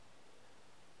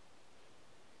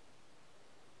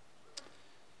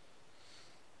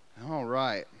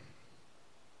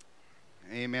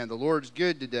Amen. The Lord's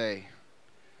good today.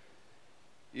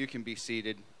 You can be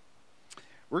seated.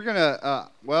 We're going to,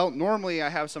 normally I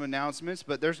have some announcements,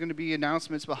 but there's going to be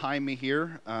announcements behind me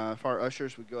here. If our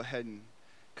ushers would go ahead and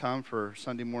come for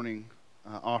Sunday morning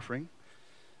offering.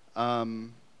 We're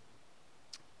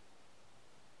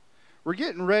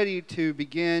getting ready to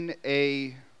begin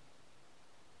a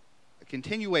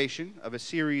continuation of a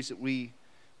series that we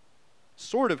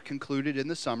sort of concluded in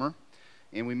the summer.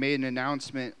 And we made an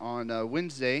announcement on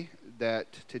Wednesday that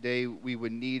today we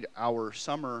would need our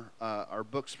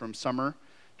books from summer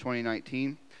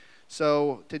 2019.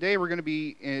 So today we're going to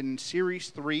be in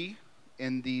Series 3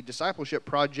 in the Discipleship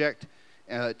Project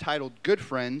titled Good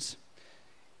Friends.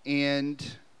 And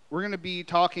we're going to be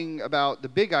talking about the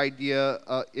big idea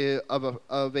of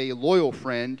a loyal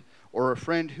friend or a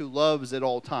friend who loves at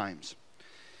all times.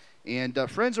 And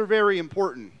friends are very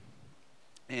important.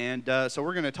 And so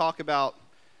we're going to talk about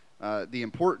the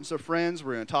importance of friends.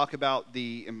 We're going to talk about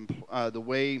the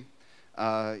way,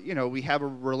 we have a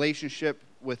relationship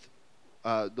with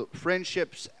the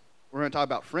friendships. We're going to talk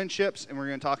about friendships, and we're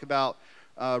going to talk about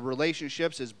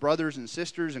relationships as brothers and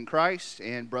sisters in Christ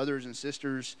and brothers and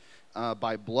sisters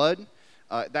by blood.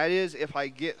 That is, if I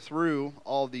get through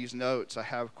all these notes. I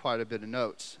have quite a bit of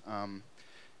notes.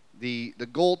 The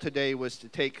goal today was to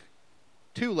take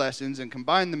 2 lessons and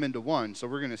combine them into one, so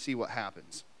we're going to see what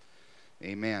happens.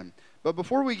 Amen. But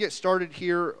before we get started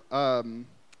here, I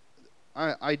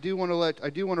do want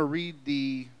to read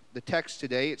the text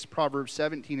today. It's Proverbs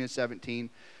 17:17.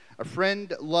 A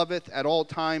friend loveth at all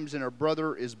times, and a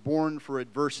brother is born for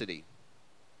adversity.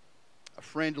 A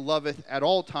friend loveth at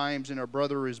all times, and a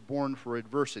brother is born for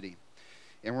adversity.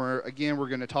 And we're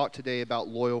going to talk today about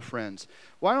loyal friends.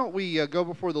 Why don't we go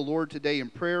before the Lord today in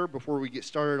prayer before we get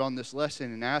started on this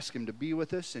lesson and ask Him to be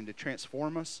with us and to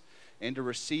transform us and to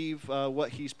receive what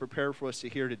He's prepared for us to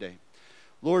hear today.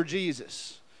 Lord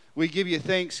Jesus, we give you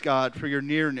thanks, God, for your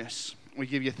nearness. We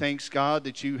give you thanks, God,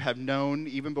 that you have known,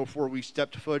 even before we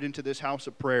stepped foot into this house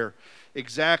of prayer,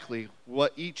 exactly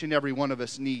what each and every one of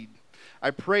us need. I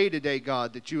pray today,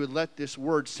 God, that you would let this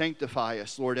word sanctify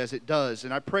us, Lord, as it does.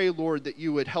 And I pray, Lord, that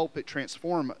you would help it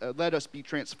transform, let us be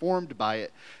transformed by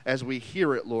it as we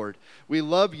hear it, Lord. We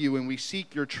love you and we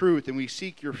seek your truth and we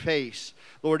seek your face,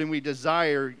 Lord, and we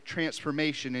desire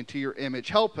transformation into your image.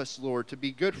 Help us, Lord, to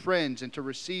be good friends and to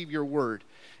receive your word.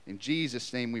 In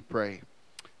Jesus' name we pray.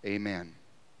 Amen.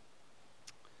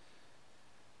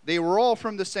 They were all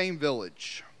from the same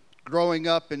village. Growing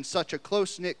up in such a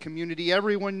close-knit community,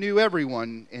 everyone knew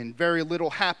everyone, and very little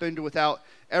happened without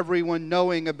everyone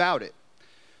knowing about it.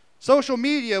 Social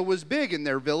media was big in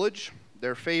their village.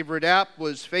 Their favorite app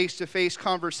was face-to-face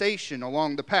conversation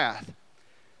along the path.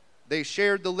 They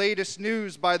shared the latest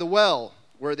news by the well,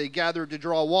 where they gathered to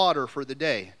draw water for the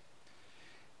day.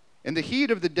 In the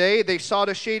heat of the day, they sought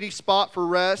a shady spot for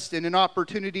rest and an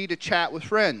opportunity to chat with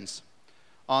friends.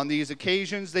 On these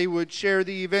occasions, they would share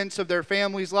the events of their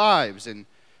families' lives and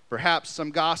perhaps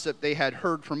some gossip they had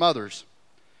heard from others.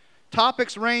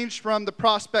 Topics ranged from the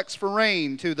prospects for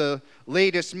rain to the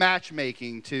latest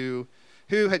matchmaking to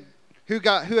who had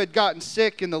gotten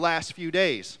sick in the last few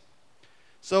days.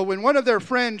 So when one of their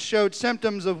friends showed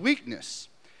symptoms of weakness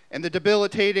and the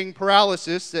debilitating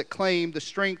paralysis that claimed the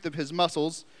strength of his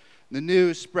muscles, the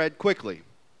news spread quickly.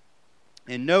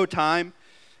 In no time,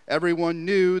 everyone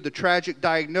knew the tragic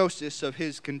diagnosis of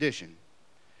his condition.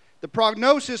 The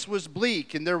prognosis was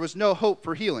bleak and there was no hope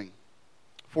for healing.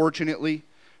 Fortunately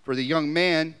for the young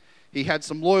man, he had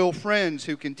some loyal friends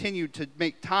who continued to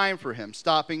make time for him,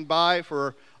 stopping by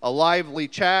for a lively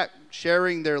chat,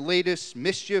 sharing their latest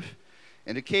mischief,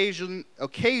 and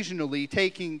occasionally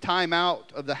taking him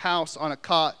out of the house on a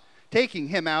cot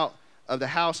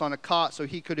so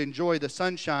he could enjoy the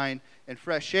sunshine and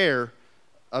fresh air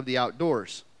of the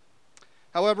outdoors.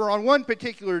 However, on one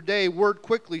particular day, word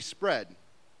quickly spread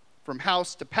from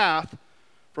house to path,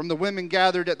 from the women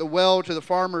gathered at the well to the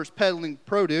farmers peddling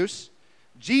produce.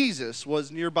 Jesus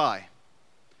was nearby.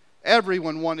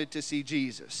 Everyone wanted to see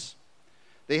Jesus.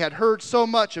 They had heard so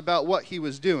much about what he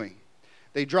was doing.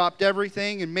 They dropped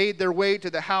everything and made their way to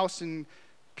the house in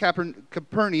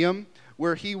Capernaum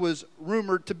where he was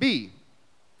rumored to be.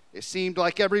 It seemed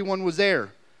like everyone was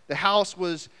there. The house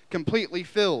was completely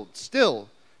filled. Still,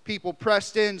 people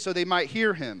pressed in so they might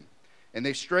hear him, and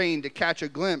they strained to catch a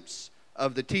glimpse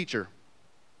of the teacher.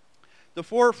 The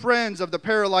 4 friends of the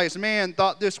paralyzed man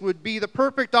thought this would be the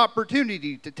perfect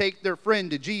opportunity to take their friend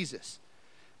to Jesus.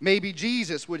 Maybe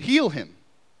Jesus would heal him.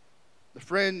 The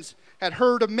friends had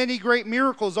heard of many great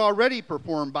miracles already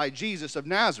performed by Jesus of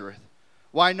Nazareth.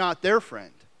 Why not their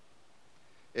friend?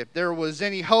 If there was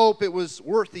any hope, it was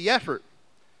worth the effort.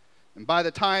 And by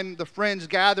the time the friends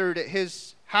gathered at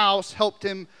his house, helped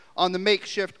him on the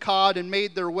makeshift cot, and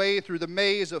made their way through the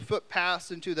maze of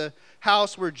footpaths into the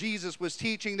house where Jesus was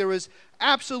teaching, there was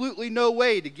absolutely no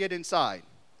way to get inside.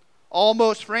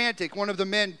 Almost frantic, one of the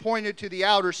men pointed to the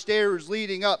outer stairs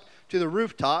leading up to the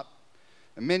rooftop.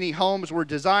 And many homes were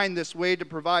designed this way to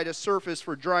provide a surface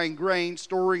for drying grain,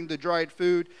 storing the dried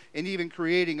food, and even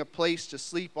creating a place to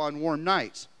sleep on warm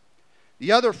nights.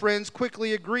 The other friends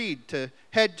quickly agreed to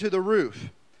head to the roof.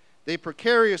 They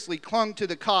precariously clung to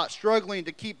the cot, struggling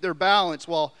to keep their balance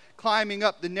while climbing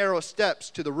up the narrow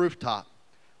steps to the rooftop,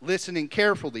 listening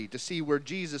carefully to see where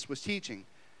Jesus was teaching.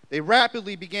 They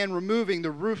rapidly began removing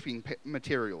the roofing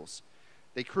materials.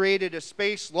 They created a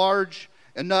space large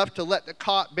enough to let the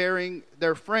cot bearing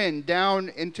their friend down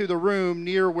into the room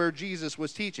near where Jesus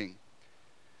was teaching.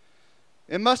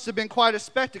 It must have been quite a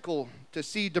spectacle to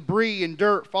see debris and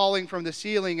dirt falling from the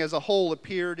ceiling as a hole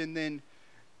appeared and then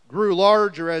grew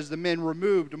larger as the men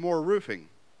removed more roofing.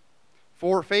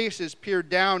 4 faces peered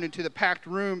down into the packed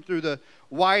room through the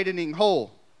widening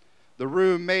hole. The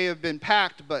room may have been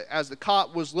packed, but as the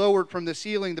cot was lowered from the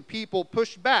ceiling, the people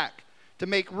pushed back to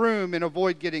make room and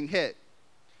avoid getting hit.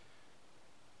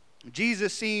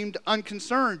 Jesus seemed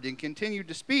unconcerned and continued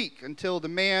to speak until the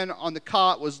man on the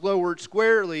cot was lowered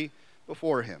squarely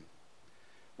before him.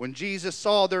 When Jesus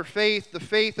saw their faith, the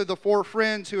faith of the 4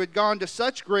 friends who had gone to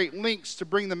such great lengths to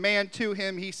bring the man to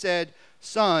him, he said,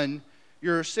 "Son,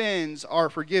 your sins are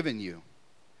forgiven you."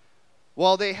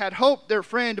 While they had hoped their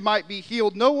friend might be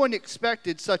healed, no one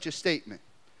expected such a statement.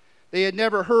 They had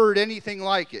never heard anything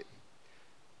like it.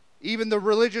 Even the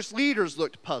religious leaders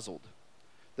looked puzzled.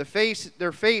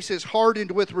 Their faces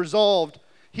hardened with resolve.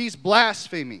 He's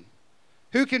blaspheming.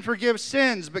 Who can forgive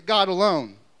sins but God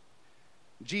alone?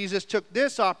 Jesus took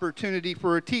this opportunity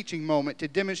for a teaching moment to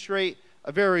demonstrate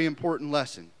a very important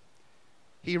lesson.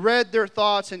 He read their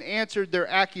thoughts and answered their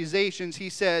accusations. He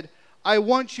said, "I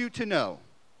want you to know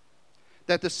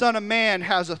that the Son of Man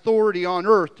has authority on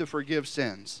earth to forgive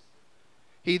sins."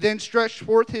 He then stretched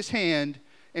forth his hand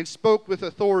and spoke with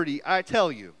authority. "I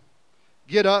tell you,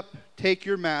 get up, take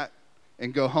your mat,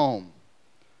 and go home."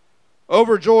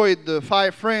 Overjoyed, the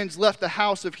 5 friends left the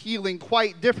house of healing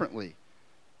quite differently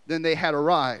than they had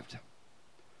arrived.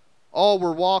 All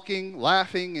were walking,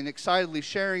 laughing, and excitedly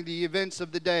sharing the events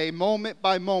of the day, moment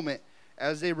by moment,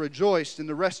 as they rejoiced in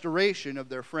the restoration of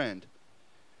their friend.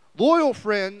 Loyal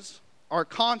friends are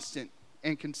constant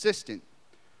and consistent.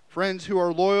 Friends who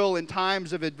are loyal in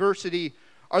times of adversity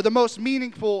are the most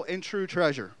meaningful and true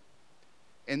treasure.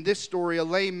 In this story, a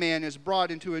lame man is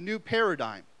brought into a new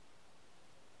paradigm.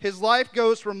 His life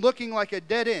goes from looking like a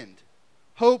dead end,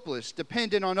 hopeless,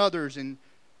 dependent on others, and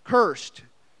cursed,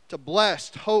 to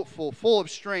blessed, hopeful, full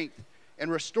of strength,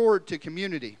 and restored to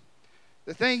community.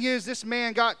 The thing is, this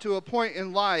man got to a point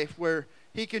in life where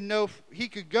he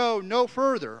could go no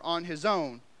further on his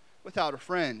own without a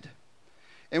friend.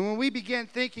 And when we begin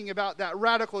thinking about that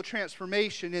radical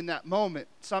transformation in that moment,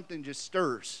 something just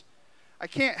stirs. I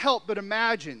can't help but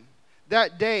imagine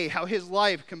that day how his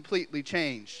life completely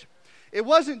changed. It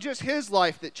wasn't just his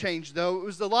life that changed, though. It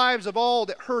was the lives of all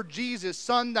that heard Jesus,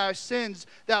 "Son,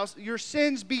 your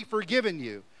sins be forgiven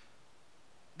you."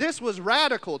 This was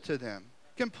radical to them,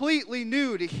 completely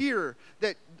new to hear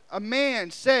that a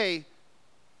man say,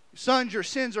 "Sons, your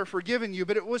sins are forgiven you,"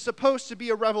 but it was supposed to be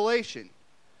a revelation.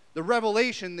 The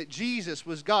revelation that Jesus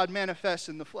was God manifest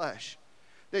in the flesh.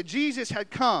 That Jesus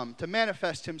had come to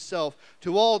manifest himself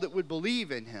to all that would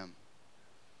believe in him.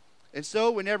 And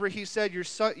so whenever he said,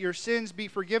 your sins be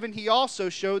forgiven, he also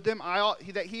showed them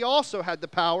that he also had the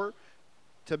power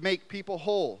to make people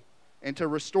whole and to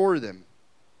restore them.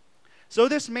 So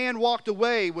this man walked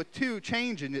away with 2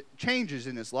 changes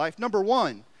in his life. Number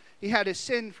 1, he had his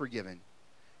sin forgiven.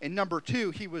 And number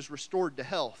 2, he was restored to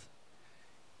health.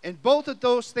 And both of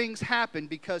those things happened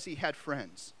because he had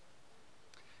friends.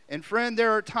 And friend,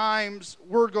 there are times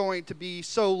we're going to be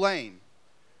so lame.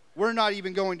 We're not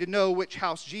even going to know which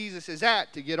house Jesus is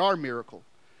at to get our miracle,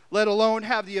 let alone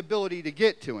have the ability to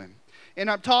get to him. And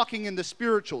I'm talking in the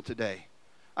spiritual today.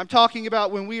 I'm talking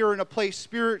about when we are in a place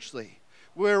spiritually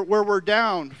where we're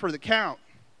down for the count.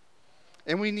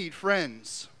 And we need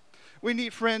friends. We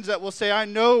need friends that will say, "I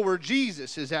know where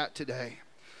Jesus is at today,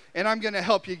 and I'm going to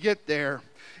help you get there.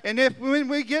 And when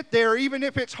we get there, even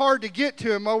if it's hard to get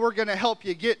to him, we're going to help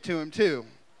you get to him too."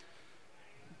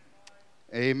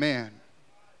 Amen.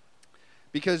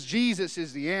 Because Jesus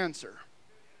is the answer.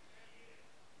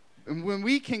 And when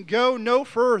we can go no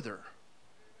further,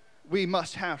 we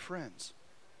must have friends.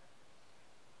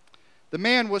 The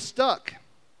man was stuck.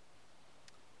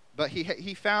 But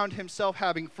he found himself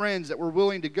having friends that were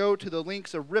willing to go to the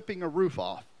lengths of ripping a roof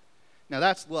off. Now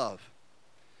that's love.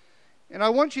 And I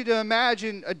want you to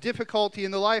imagine a difficulty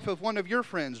in the life of one of your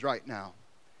friends right now.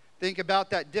 Think about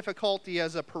that difficulty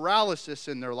as a paralysis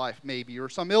in their life maybe, or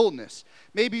some illness.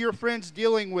 Maybe your friend's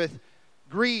dealing with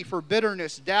grief or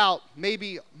bitterness, doubt,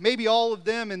 maybe all of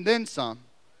them and then some.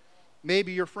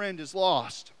 Maybe your friend is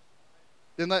lost.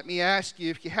 Then let me ask you,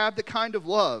 if you have the kind of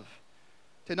love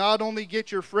to not only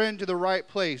get your friend to the right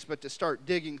place, but to start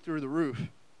digging through the roof.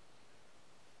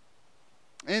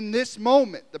 In this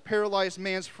moment, the paralyzed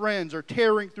man's friends are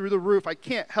tearing through the roof. I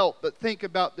can't help but think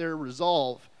about their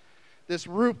resolve. This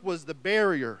roof was the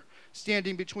barrier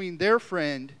standing between their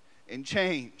friend and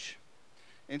change.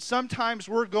 And sometimes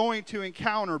we're going to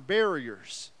encounter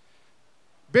barriers.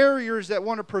 Barriers that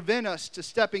want to prevent us to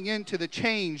stepping into the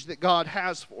change that God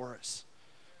has for us.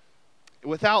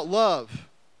 Without love,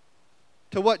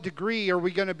 to what degree are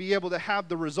we going to be able to have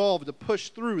the resolve to push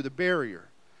through the barrier?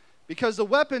 Because the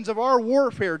weapons of our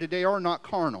warfare today are not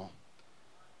carnal.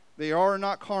 They are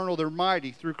not carnal, they're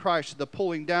mighty through Christ to the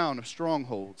pulling down of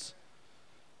strongholds.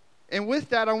 And with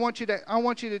that, I want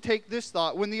you to take this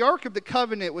thought. When the Ark of the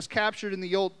Covenant was captured in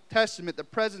the Old Testament, the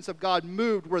presence of God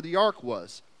moved where the Ark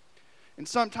was. And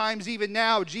sometimes even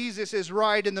now, Jesus is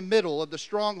right in the middle of the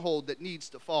stronghold that needs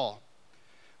to fall.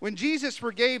 When Jesus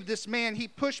forgave this man, he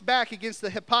pushed back against the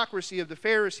hypocrisy of the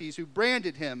Pharisees who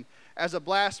branded him as a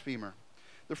blasphemer.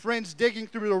 The friends digging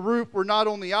through the roof were not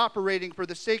only operating for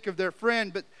the sake of their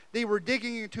friend, but they were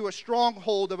digging into a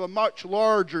stronghold of a much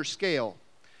larger scale.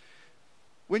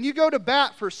 When you go to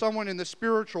bat for someone in the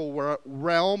spiritual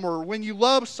realm, or when you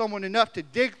love someone enough to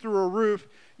dig through a roof,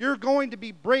 you're going to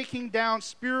be breaking down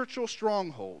spiritual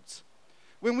strongholds.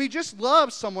 When we just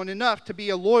love someone enough to be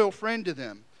a loyal friend to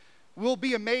them, we'll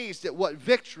be amazed at what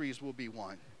victories will be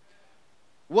won.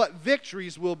 What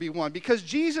victories will be won. Because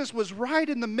Jesus was right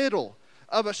in the middle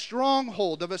of a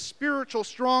stronghold, of a spiritual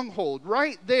stronghold,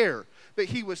 right there. But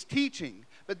he was teaching.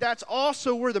 But that's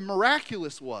also where the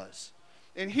miraculous was.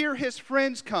 And here his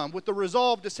friends come with the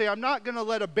resolve to say, I'm not going to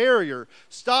let a barrier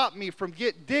stop me from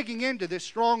digging into this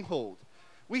stronghold.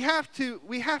 We have to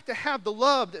have the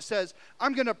love that says,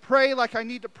 I'm going to pray like I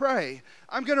need to pray.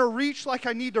 I'm going to reach like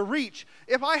I need to reach.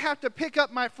 If I have to pick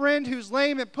up my friend who's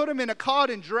lame and put him in a cot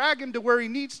and drag him to where he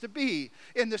needs to be,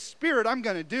 in the Spirit, I'm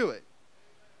going to do it.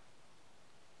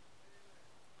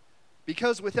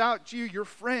 Because without you, your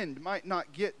friend might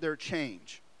not get their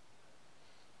change.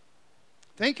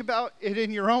 Think about it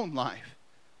in your own life.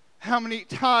 How many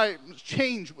times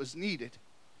change was needed?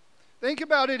 Think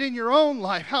about it in your own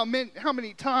life. How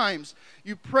many times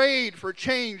you prayed for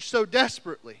change so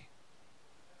desperately.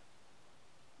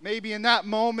 Maybe in that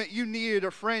moment you needed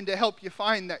a friend to help you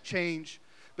find that change.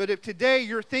 But if today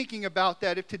you're thinking about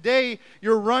that, if today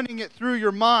you're running it through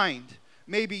your mind,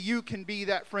 maybe you can be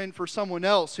that friend for someone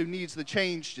else who needs the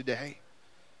change today.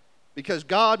 Because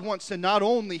God wants to not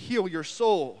only heal your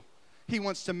soul, He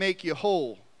wants to make you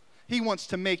whole. He wants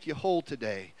to make you whole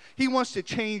today. He wants to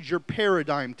change your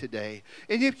paradigm today.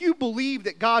 And if you believe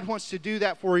that God wants to do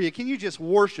that for you, can you just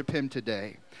worship Him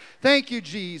today? Thank you,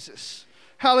 Jesus.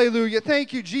 Hallelujah.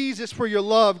 Thank you, Jesus, for your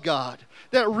love, God,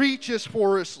 that reaches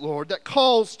for us, Lord, that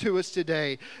calls to us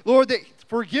today. Lord, that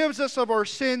forgives us of our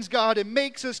sins, God, and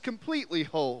makes us completely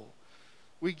whole.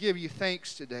 We give you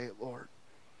thanks today, Lord.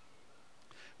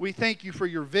 We thank you for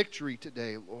your victory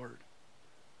today, Lord.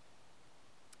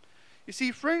 You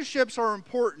see, friendships are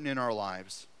important in our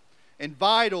lives and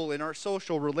vital in our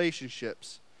social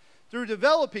relationships. Through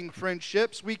developing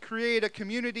friendships, we create a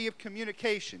community of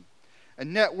communication, a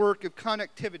network of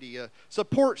connectivity, a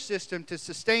support system to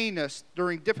sustain us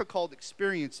during difficult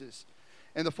experiences,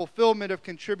 and the fulfillment of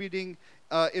contributing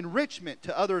enrichment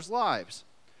to others' lives.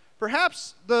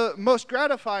 Perhaps the most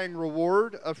gratifying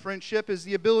reward of friendship is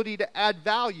the ability to add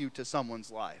value to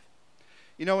someone's life.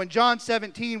 You know, in John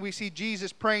 17, we see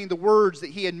Jesus praying the words that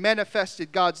he had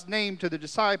manifested God's name to the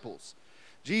disciples.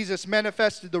 Jesus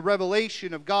manifested the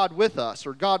revelation of God with us,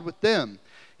 or God with them.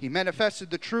 He manifested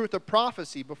the truth of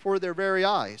prophecy before their very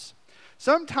eyes.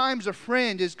 Sometimes a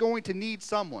friend is going to need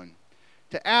someone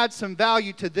to add some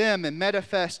value to them and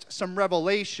manifest some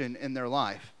revelation in their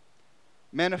life.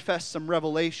 Manifest some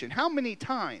revelation. How many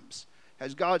times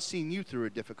has God seen you through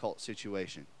a difficult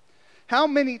situation? How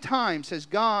many times has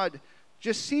God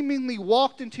just seemingly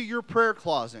walked into your prayer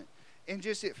closet and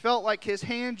just it felt like his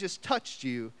hand just touched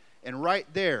you, and right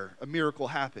there a miracle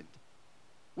happened?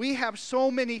 We have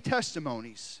so many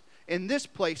testimonies in this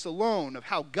place alone of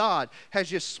how God has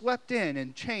just swept in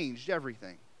and changed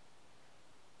everything.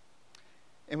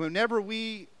 And whenever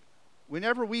we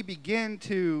begin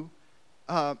to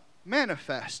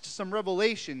manifest some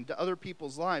revelation to other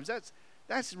people's lives.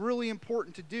 That's really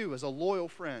important to do as a loyal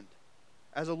friend.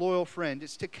 As a loyal friend,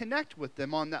 it's to connect with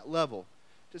them on that level.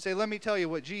 To say, let me tell you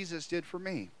what Jesus did for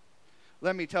me.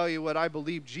 Let me tell you what I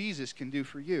believe Jesus can do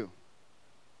for you.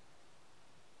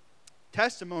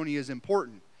 Testimony is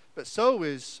important, but so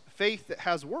is faith that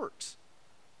has works.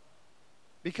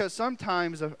 Because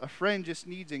sometimes a friend just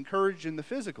needs encouraged in the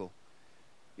physical.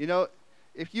 You know,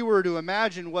 if you were to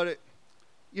imagine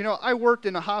I worked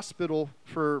in a hospital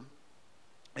for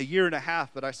a year and a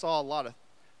half, but I saw a lot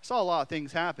of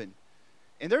things happen.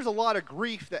 And there's a lot of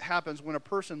grief that happens when a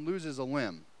person loses a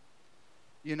limb.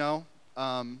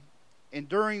 And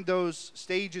during those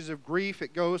stages of grief,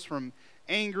 it goes from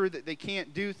anger that they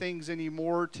can't do things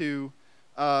anymore to,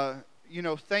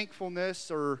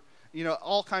 thankfulness or,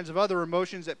 all kinds of other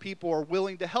emotions that people are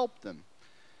willing to help them.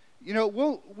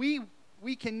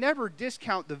 We can never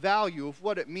discount the value of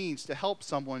what it means to help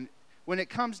someone when it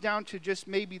comes down to just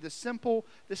maybe the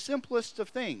simplest of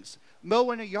things.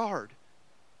 Mowing a yard,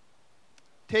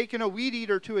 taking a weed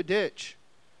eater to a ditch,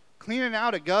 cleaning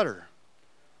out a gutter.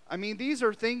 I mean, these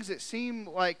are things that seem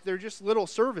like they're just little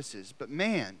services, but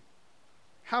man,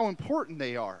 how important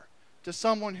they are to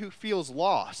someone who feels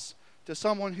lost, to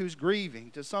someone who's grieving,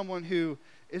 to someone who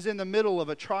is in the middle of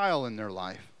a trial in their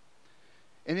life.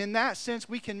 And in that sense,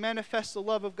 we can manifest the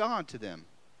love of God to them.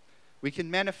 We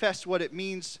can manifest what it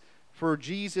means for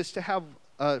Jesus to have,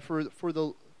 for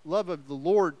the love of the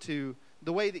Lord to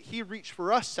the way that He reached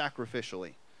for us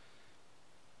sacrificially.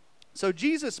 So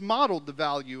Jesus modeled the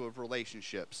value of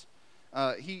relationships.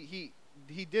 He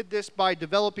did this by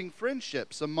developing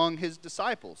friendships among His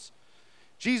disciples.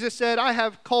 Jesus said, I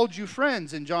have called you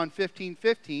friends in John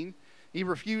 15:15. He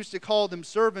refused to call them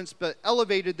servants, but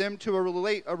elevated them to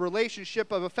a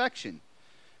relationship of affection.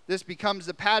 This becomes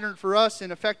the pattern for us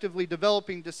in effectively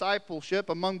developing discipleship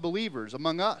among believers,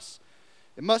 among us.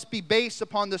 It must be based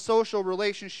upon the social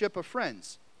relationship of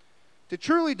friends. To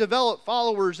truly develop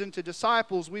followers into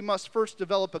disciples, we must first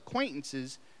develop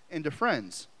acquaintances into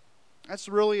friends. That's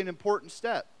really an important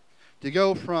step. To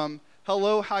go from,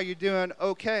 hello, how you doing,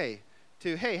 okay,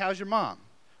 to, hey, how's your mom?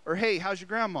 Or, hey, how's your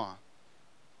grandma?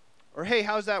 Or, hey,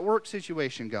 how's that work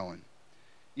situation going?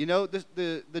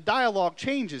 The dialogue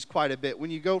changes quite a bit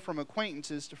when you go from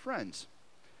acquaintances to friends.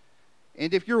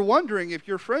 And if you're wondering if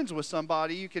you're friends with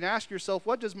somebody, you can ask yourself,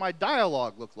 what does my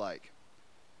dialogue look like?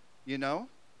 You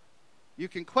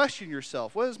can question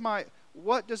yourself.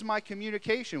 What does my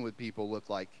communication with people look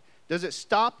like? Does it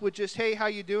stop with just, hey, how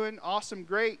you doing? Awesome,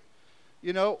 great.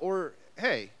 Or,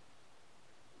 hey,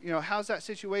 how's that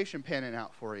situation panning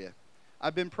out for you?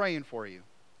 I've been praying for you.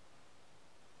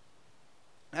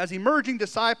 As emerging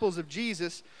disciples of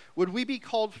Jesus, would we be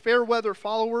called fair weather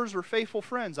followers or faithful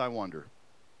friends, I wonder?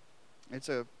 It's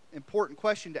an important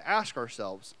question to ask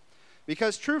ourselves.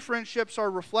 Because true friendships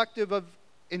are reflective of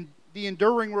the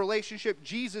enduring relationship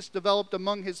Jesus developed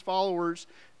among His followers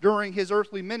during His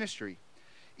earthly ministry.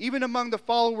 Even among the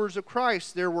followers of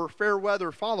Christ, there were fair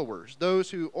weather followers,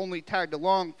 those who only tagged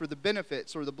along for the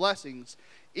benefits or the blessings,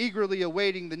 eagerly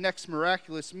awaiting the next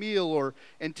miraculous meal or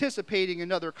anticipating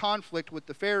another conflict with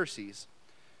the Pharisees.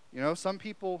 Some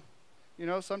people,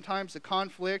 sometimes the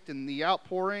conflict and the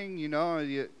outpouring,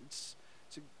 it's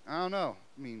I don't know.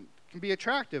 It can be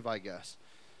attractive, I guess.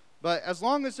 But as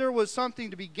long as there was something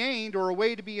to be gained or a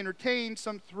way to be entertained,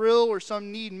 some thrill or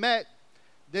some need met,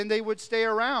 then they would stay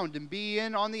around and be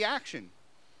in on the action.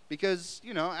 Because,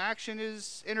 action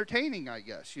is entertaining, I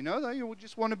guess. They would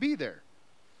just want to be there.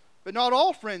 But not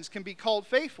all friends can be called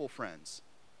faithful friends.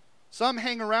 Some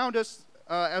hang around us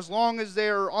as long as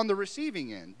they're on the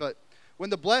receiving end. But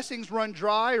when the blessings run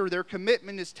dry or their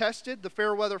commitment is tested, the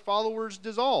fair weather followers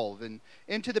dissolve and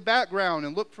into the background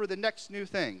and look for the next new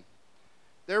thing.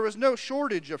 There was no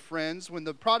shortage of friends when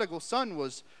the prodigal son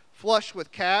was flush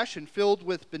with cash and filled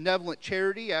with benevolent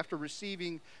charity after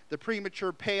receiving the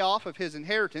premature payoff of his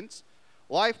inheritance.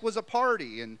 Life was a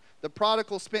party, and the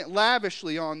prodigal spent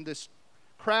lavishly on this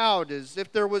crowd as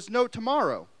if there was no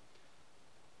tomorrow.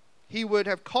 He would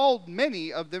have called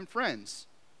many of them friends.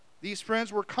 These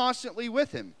friends were constantly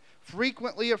with him,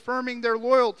 frequently affirming their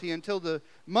loyalty until the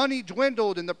money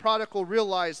dwindled and the prodigal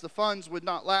realized the funds would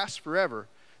not last forever.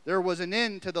 There was an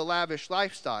end to the lavish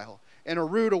lifestyle and a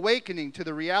rude awakening to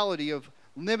the reality of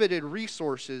limited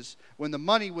resources. When the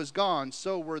money was gone,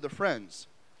 so were the friends.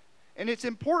 And it's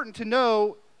important to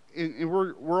know, and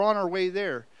we're on our way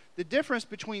there, the difference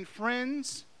between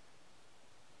friends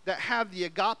that have the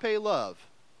agape love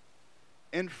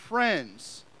and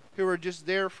friends who are just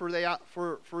there for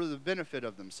the benefit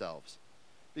of themselves.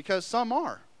 Because some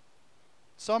are.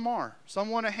 Some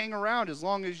want to hang around as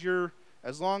long as you're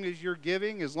As long as you're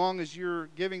giving, as long as you're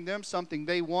giving them something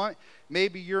they want,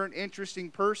 maybe you're an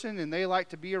interesting person and they like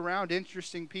to be around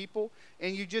interesting people,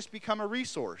 and you just become a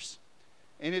resource.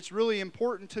 And it's really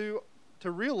important to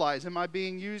realize, am I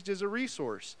being used as a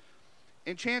resource?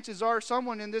 And chances are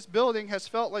someone in this building has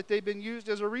felt like they've been used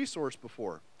as a resource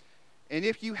before. And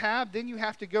if you have, then you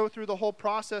have to go through the whole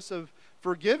process of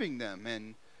forgiving them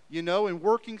and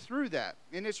working through that.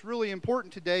 And it's really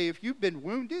important today, if you've been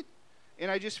wounded, and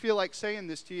I just feel like saying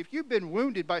this to you, if you've been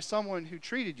wounded by someone who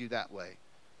treated you that way,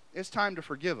 it's time to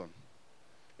forgive them.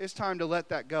 It's time to let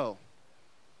that go.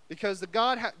 Because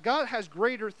God has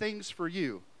greater things for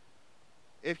you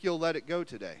if you'll let it go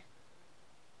today.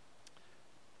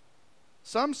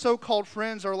 Some so-called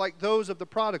friends are like those of the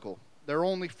prodigal. They're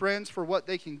only friends for what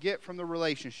they can get from the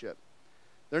relationship.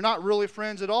 They're not really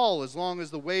friends at all as long as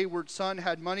the wayward son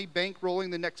had money bankrolling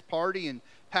the next party and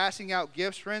passing out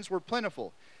gifts. Friends were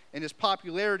plentiful, and his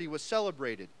popularity was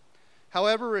celebrated.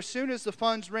 However, as soon as the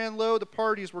funds ran low, the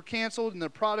parties were canceled, and the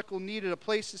prodigal needed a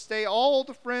place to stay. All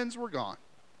the friends were gone.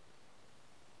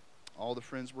 All the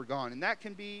friends were gone. And that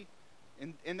can be,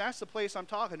 and that's the place I'm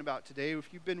talking about today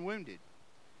if you've been wounded.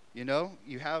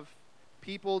 You have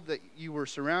people that you were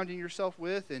surrounding yourself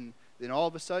with, and then all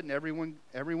of a sudden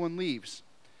everyone leaves.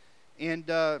 And,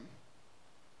 the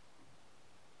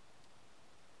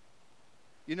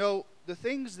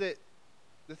things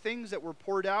that were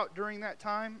poured out during that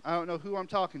time, I don't know who I'm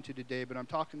talking to today, but I'm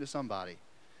talking to somebody.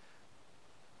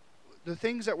 The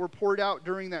things that were poured out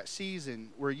during that season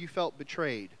where you felt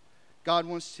betrayed, God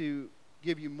wants to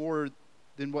give you more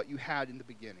than what you had in the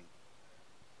beginning.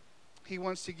 He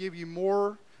wants to give you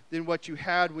more than what you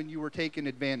had when you were taken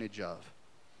advantage of.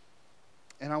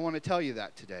 And I want to tell you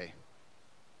that today.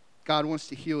 God wants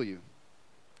to heal you.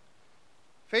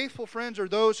 Faithful friends are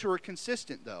those who are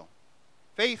consistent, though.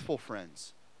 Faithful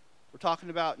friends. We're talking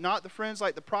about not the friends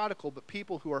like the prodigal, but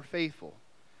people who are faithful.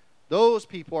 Those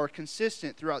people are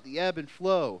consistent throughout the ebb and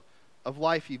flow of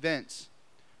life events.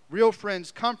 Real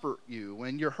friends comfort you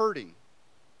when you're hurting,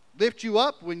 lift you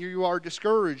up when you are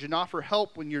discouraged, and offer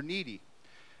help when you're needy.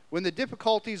 When the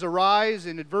difficulties arise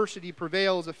and adversity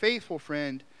prevails, a faithful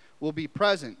friend will be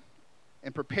present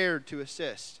and prepared to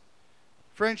assist.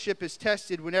 Friendship is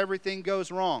tested when everything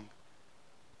goes wrong,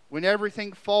 when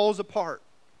everything falls apart.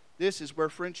 This is where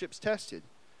friendship's tested.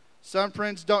 Some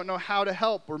friends don't know how to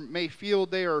help or may feel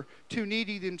they are too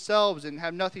needy themselves and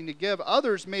have nothing to give.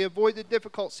 Others may avoid the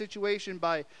difficult situation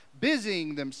by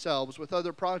busying themselves with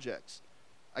other projects.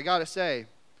 I got to say,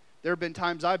 there have been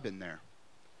times I've been there.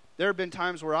 There have been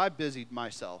times where I busied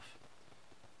myself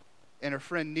and a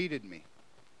friend needed me.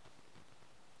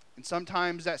 And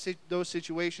sometimes those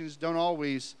situations don't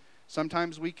always,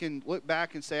 sometimes we can look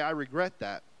back and say, I regret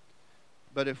that.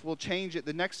 But if we'll change it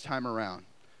the next time around,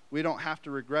 we don't have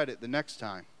to regret it the next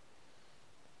time.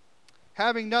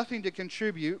 Having nothing to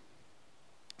contribute,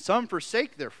 some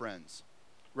forsake their friends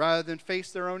rather than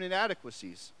face their own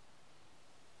inadequacies.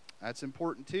 That's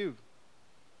important too.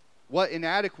 What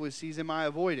inadequacies am I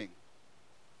avoiding?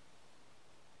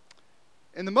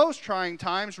 In the most trying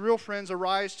times, real friends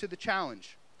arise to the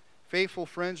challenge. Faithful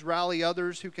friends rally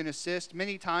others who can assist.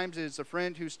 Many times it is a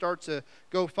friend who starts a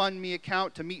GoFundMe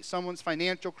account to meet someone's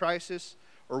financial crisis,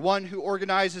 or one who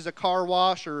organizes a car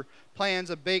wash or plans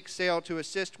a bake sale to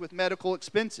assist with medical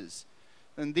expenses.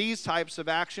 And these types of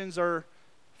actions are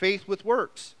faith with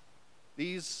works.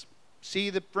 These see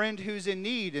the friend who's in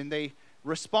need and they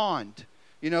respond.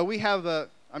 We have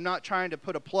I'm not trying to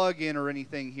put a plug in or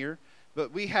anything here,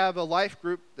 but we have a life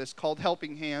group that's called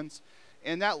Helping Hands.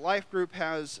 And that life group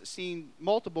has seen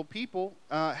multiple people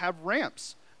have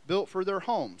ramps built for their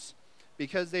homes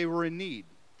because they were in need.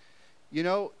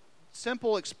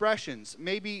 Simple expressions.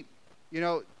 Maybe,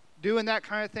 doing that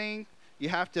kind of thing, you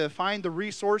have to find the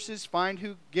resources, find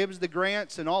who gives the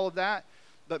grants and all of that.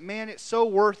 But man, it's so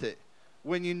worth it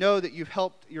when you know that you've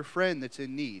helped your friend that's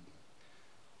in need.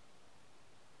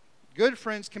 Good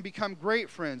friends can become great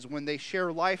friends when they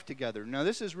share life together. Now,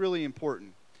 this is really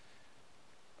important.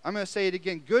 I'm going to say it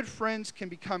again. Good friends can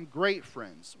become great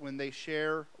friends when they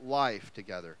share life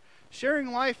together.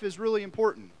 Sharing life is really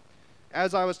important.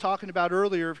 As I was talking about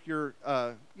earlier, if you're,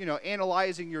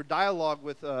 analyzing your dialogue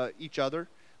with each other,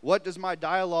 what does my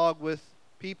dialogue with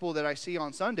people that I see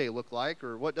on Sunday look like,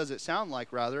 or what does it sound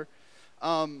like, rather?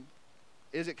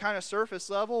 Is it kind of surface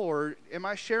level, or am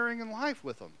I sharing in life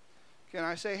with them? Can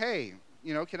I say, hey,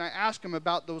 can I ask them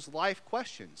about those life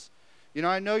questions?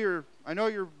 I know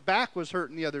your back was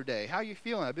hurting the other day. How you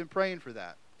feeling? I've been praying for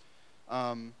that.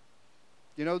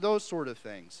 Those sort of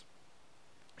things.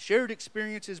 Shared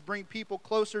experiences bring people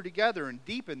closer together and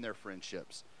deepen their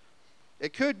friendships.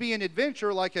 It could be an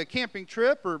adventure like a camping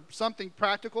trip or something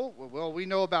practical. Well, we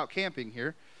know about camping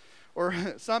here. Or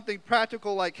something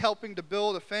practical like helping to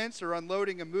build a fence or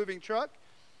unloading a moving truck.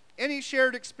 Any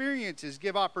shared experiences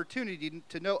give opportunity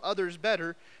to know others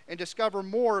better and discover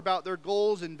more about their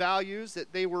goals and values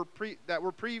that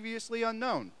were previously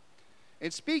unknown.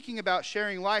 And speaking about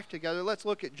sharing life together, let's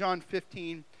look at John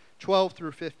 15:12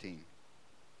 through 15.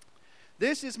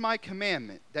 This is my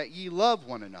commandment, that ye love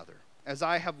one another, as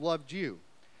I have loved you.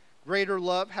 Greater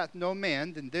love hath no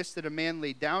man than this, that a man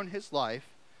lay down his life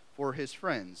for his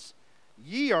friends.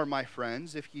 Ye are my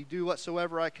friends, if ye do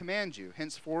whatsoever I command you.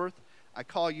 Henceforth I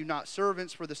call you not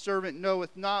servants, for the servant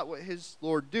knoweth not what his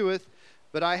Lord doeth,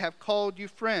 but I have called you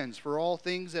friends, for all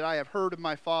things that I have heard of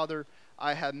my Father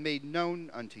I have made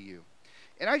known unto you.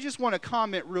 And I just want to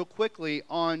comment real quickly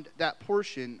on that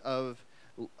portion of,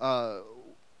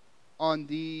 on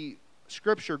the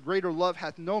scripture, greater love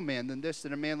hath no man than this,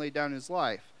 that a man lay down his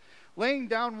life. Laying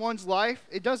down one's life,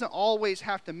 it doesn't always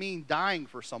have to mean dying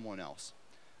for someone else.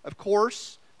 Of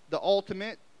course, the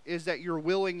ultimate is that you're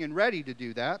willing and ready to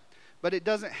do that, but it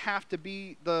doesn't have to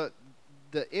be the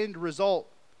end result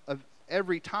of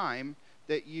every time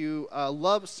that you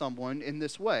love someone in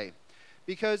this way.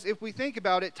 Because if we think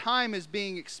about it, time is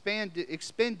being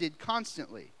expended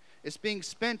constantly. It's being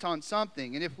spent on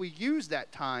something. And if we use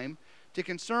that time to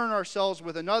concern ourselves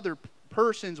with another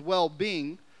person's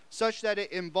well-being, such that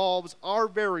it involves our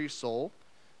very soul,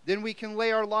 then we can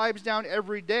lay our lives down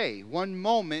every day, one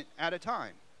moment at a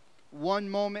time. One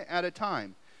moment at a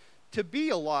time. To be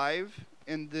alive,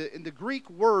 in the Greek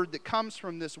word that comes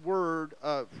from this word,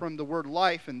 from the word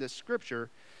life in this scripture,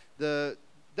 the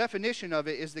definition of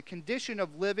it is the condition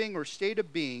of living or state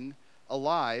of being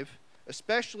alive,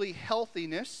 especially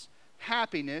healthiness,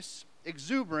 happiness,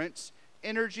 exuberance,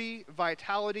 energy,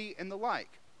 vitality, and the like.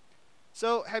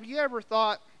 So have you ever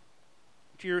thought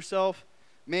to yourself,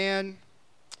 man,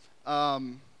 I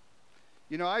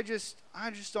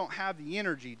just don't have the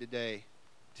energy today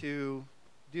to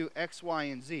do X, Y,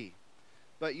 and Z.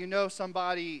 But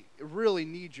somebody really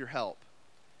needs your help.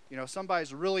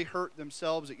 Somebody's really hurt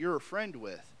themselves that you're a friend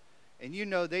with. And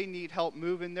they need help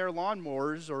moving their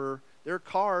lawnmowers or their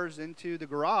cars into the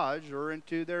garage or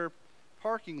into their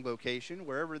parking location,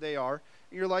 wherever they are.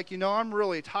 And you're like, I'm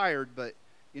really tired, but,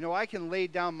 I can lay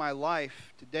down my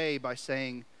life today by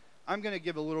saying, I'm going to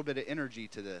give a little bit of energy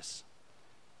to this.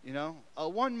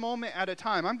 One moment at a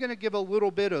time. I'm going to give a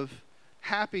little bit of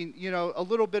happy, a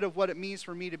little bit of what it means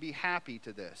for me to be happy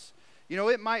to this.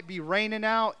 It might be raining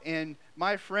out, and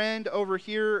my friend over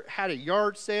here had a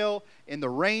yard sale, and the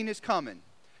rain is coming.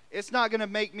 It's not going to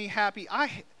make me happy.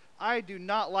 I do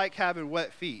not like having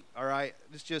wet feet, all right?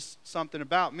 It's just something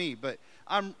about me. But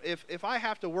if I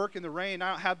have to work in the rain,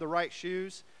 I don't have the right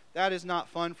shoes, that is not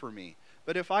fun for me.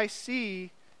 But if I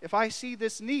see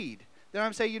this need, then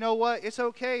I'm saying, you know what? It's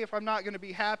okay if I'm not going to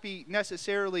be happy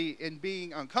necessarily in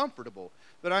being uncomfortable,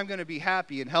 but I'm going to be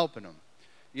happy in helping them,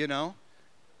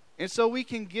 And so we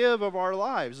can give of our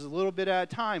lives a little bit at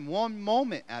a time, one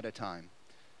moment at a time.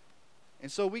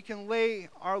 And so we can lay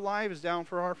our lives down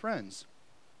for our friends.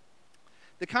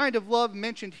 The kind of love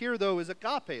mentioned here, though, is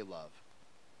agape love.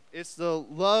 It's the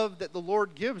love that the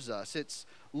Lord gives us. It's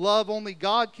love only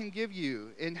God can give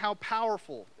you. And how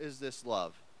powerful is this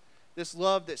love? This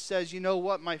love that says, you know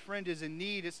what, my friend is in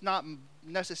need. It's not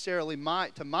necessarily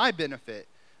to my benefit,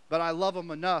 but I love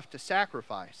him enough to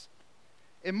sacrifice.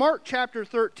 In Mark chapter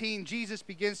 13, Jesus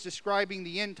begins describing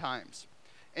the end times.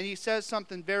 And he says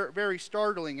something very, very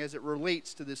startling as it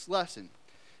relates to this lesson.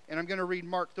 And I'm going to read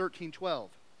Mark 13:12.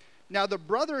 Now the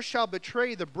brother shall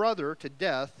betray the brother to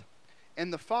death,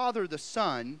 and the father the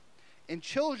son, and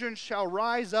children shall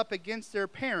rise up against their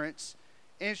parents,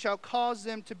 and shall cause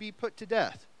them to be put to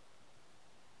death.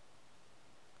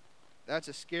 That's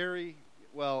a scary,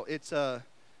 it's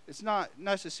not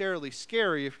necessarily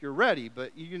scary if you're ready,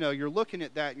 but you're looking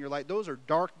at that and you're like, those are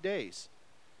dark days.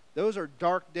 Those are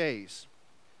dark days.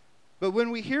 But when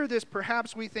we hear this,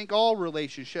 perhaps we think all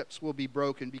relationships will be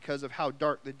broken because of how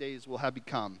dark the days will have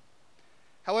become.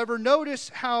 However, notice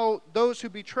how those who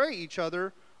betray each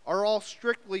other are all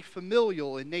strictly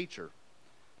familial in nature.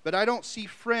 But I don't see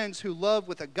friends who love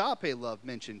with agape love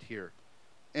mentioned here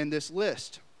in this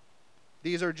list.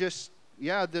 These are just,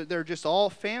 they're just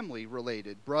all family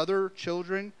related. Brother,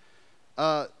 children.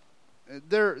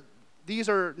 These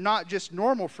are not just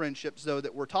normal friendships, though,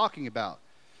 that we're talking about,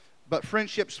 but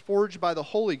friendships forged by the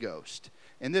Holy Ghost.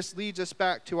 And this leads us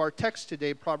back to our text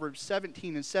today, Proverbs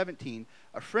 17:17.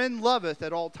 A friend loveth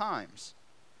at all times,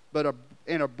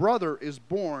 and a brother is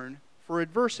born for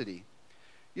adversity.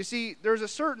 You see, there's a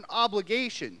certain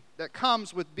obligation that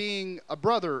comes with being a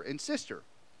brother and sister.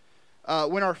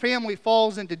 When our family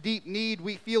falls into deep need,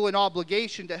 we feel an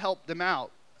obligation to help them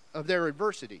out of their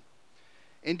adversity.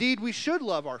 Indeed, we should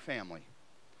love our family.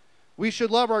 We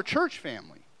should love our church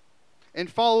family and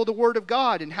follow the Word of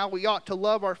God and how we ought to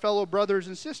love our fellow brothers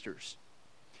and sisters.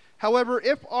 However,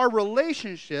 if our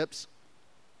relationships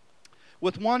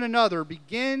with one another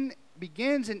begins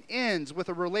and ends with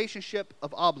a relationship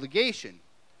of obligation,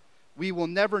 we will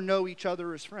never know each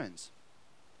other as friends.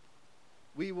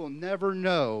 We will never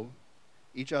know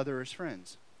each other as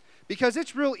friends. Because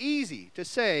it's real easy to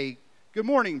say, "Good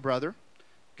morning, brother.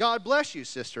 God bless you,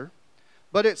 sister."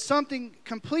 But it's something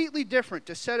completely different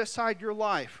to set aside your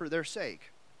life for their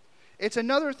sake. It's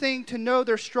another thing to know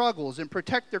their struggles and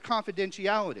protect their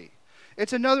confidentiality.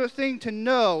 It's another thing to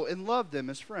know and love them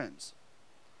as friends.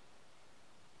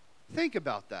 Think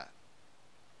about that.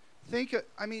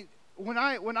 When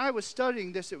I was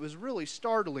studying this, it was really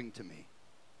startling to me.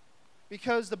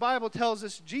 Because the Bible tells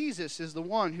us Jesus is the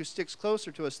one who sticks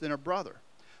closer to us than a brother.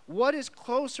 What is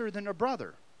closer than a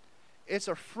brother? It's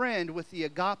a friend with the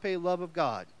agape love of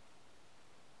God.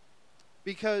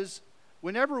 Because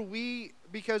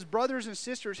brothers and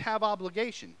sisters have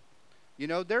obligation. You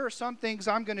know, there are some things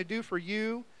I'm going to do for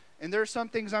you, and there are some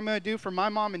things I'm going to do for my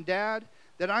mom and dad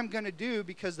that I'm going to do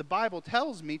because the Bible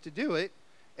tells me to do it.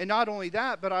 And not only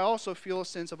that, but I also feel a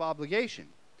sense of obligation.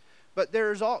 But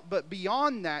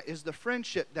beyond that is the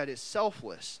friendship that is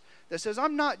selfless, that says,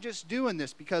 I'm not just doing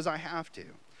this because I have to.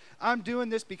 I'm doing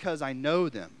this because I know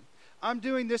them. I'm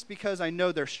doing this because I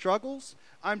know their struggles.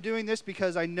 I'm doing this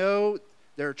because I know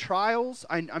their trials.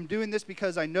 I'm doing this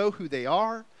because I know who they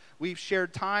are. We've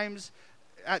shared times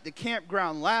at the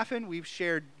campground laughing. We've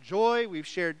shared joy. We've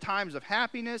shared times of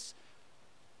happiness.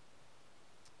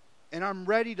 And I'm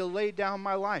ready to lay down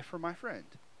my life for my friend.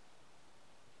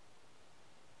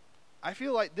 I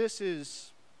feel like this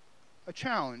is a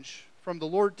challenge from the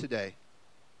Lord today.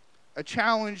 A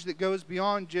challenge that goes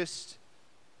beyond just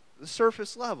the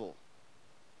surface level.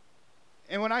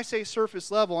 And when I say surface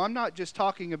level, I'm not just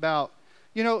talking about,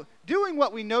 doing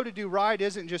what we know to do right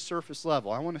isn't just surface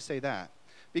level. I want to say that.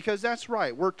 Because that's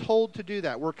right. We're told to do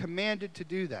that. We're commanded to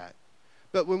do that.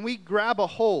 But when we grab a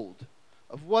hold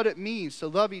of what it means to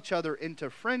love each other into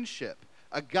friendship,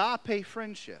 agape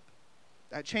friendship,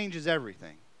 that changes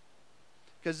everything.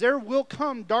 Because there will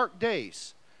come dark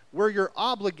days where your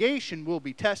obligation will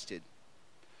be tested.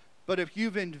 But if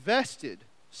you've invested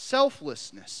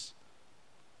selflessness,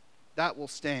 that will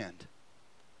stand.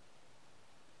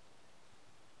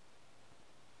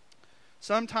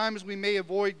 Sometimes we may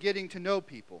avoid getting to know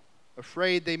people,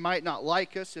 afraid they might not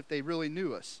like us if they really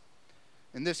knew us.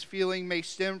 And this feeling may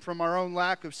stem from our own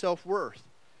lack of self-worth.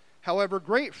 However,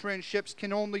 great friendships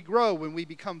can only grow when we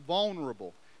become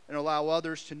vulnerable and allow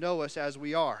others to know us as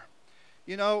we are.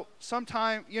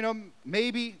 Sometimes,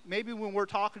 maybe when we're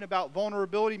talking about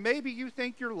vulnerability, maybe you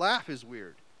think your laugh is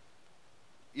weird.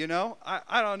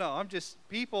 I don't know.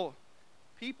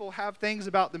 People have things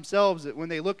about themselves that when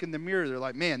they look in the mirror, they're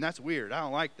like, man, that's weird. I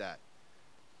don't like that.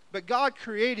 But God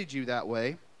created you that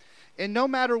way. And no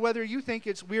matter whether you think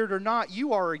it's weird or not,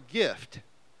 you are a gift.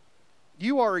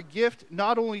 You are a gift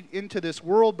not only into this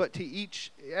world, but to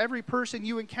every person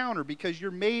you encounter, because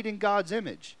you're made in God's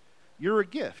image. You're a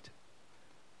gift.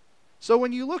 So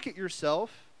when you look at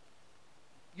yourself,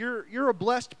 you're a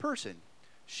blessed person.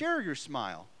 Share your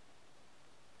smile.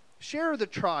 Share the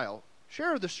trial.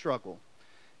 Share the struggle.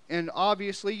 And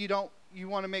obviously you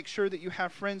want to make sure that you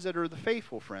have friends that are the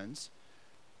faithful friends.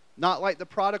 Not like the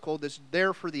prodigal that's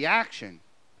there for the action,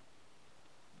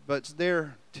 but it's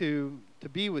there to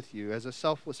be with you as a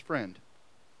selfless friend.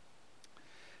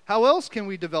 How else can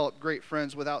we develop great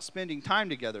friends without spending time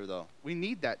together, though? We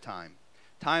need that time.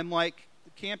 Time like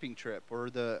the camping trip or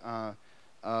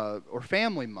or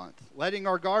family month. Letting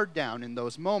our guard down in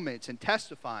those moments and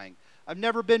testifying. I've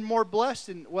never been more blessed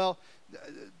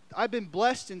I've been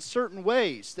blessed in certain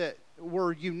ways that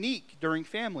were unique during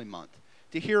family month.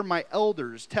 To hear my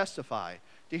elders testify,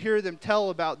 to hear them tell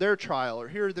about their trial, or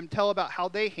hear them tell about how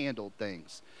they handled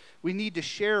things. We need to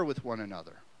share with one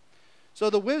another. So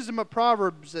the wisdom of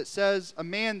Proverbs that says, a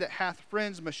man that hath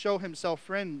friends must show himself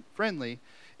friendly,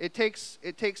 it takes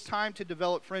time to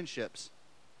develop friendships.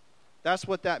 That's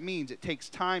what that means. It takes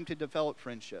time to develop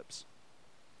friendships.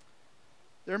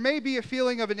 There may be a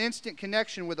feeling of an instant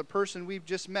connection with a person we've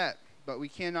just met, but we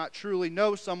cannot truly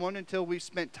know someone until we've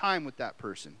spent time with that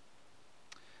person.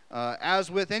 As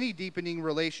with any deepening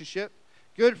relationship,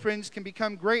 good friends can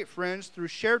become great friends through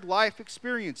shared life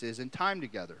experiences and time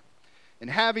together. And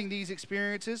having these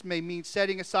experiences may mean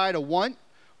setting aside a want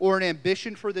or an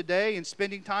ambition for the day, and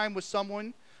spending time with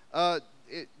someone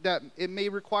that it may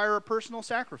require a personal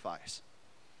sacrifice.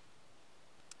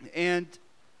 And,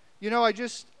 I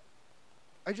just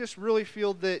really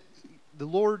feel that the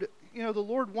Lord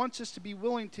wants us to be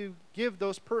willing to give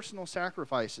those personal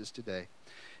sacrifices today.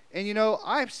 And,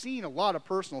 I've seen a lot of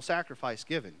personal sacrifice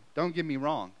given. Don't get me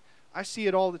wrong. I see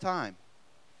it all the time.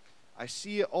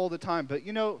 But,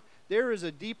 there is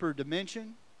a deeper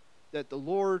dimension that the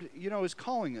Lord, is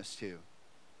calling us to.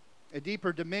 A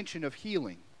deeper dimension of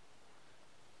healing.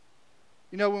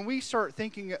 When we start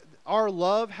thinking our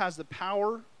love has the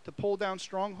power to pull down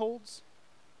strongholds,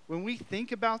 when we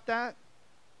think about that,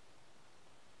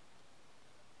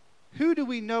 who do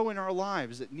we know in our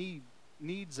lives that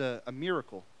needs a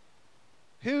miracle?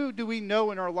 Who do we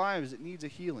know in our lives that needs a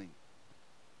healing?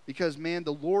 Because, man,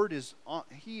 the Lord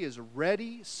He is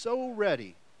ready, so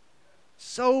ready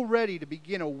to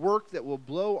begin a work that will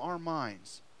blow our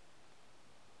minds.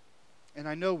 And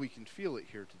I know we can feel it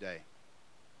here today.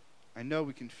 I know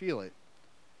we can feel it.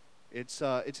 It's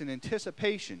an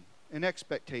anticipation, an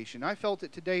expectation. I felt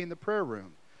it today in the prayer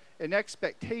room. An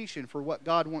expectation for what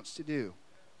God wants to do.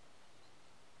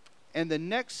 And the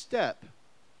next step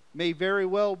may very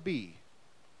well be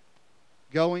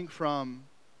going from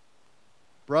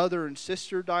brother and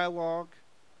sister dialogue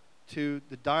to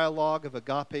the dialogue of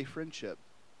agape friendship.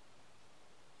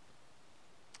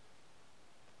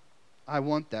 I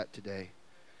want that today.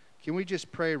 Can we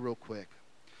just pray real quick?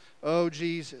 Oh,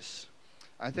 Jesus,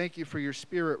 I thank you for your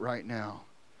Spirit right now.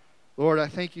 Lord, I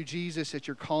thank you, Jesus, that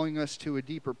you're calling us to a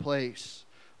deeper place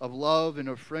of love and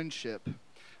of friendship.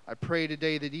 I pray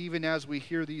today that even as we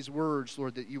hear these words,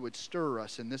 Lord, that you would stir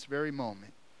us in this very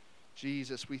moment.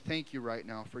 Jesus, we thank you right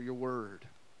now for your word.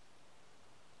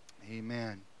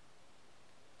 Amen.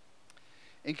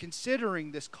 In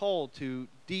considering this call to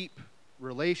deep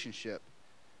relationship,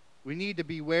 we need to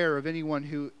beware of anyone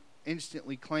who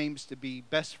instantly claims to be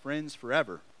best friends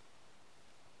forever.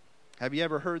 Have you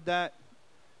ever heard that?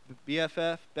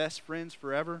 BFF, best friends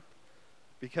forever?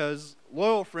 Because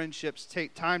loyal friendships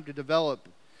take time to develop,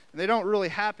 and they don't really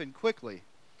happen quickly.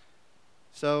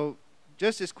 So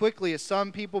just as quickly as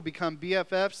some people become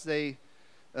BFFs,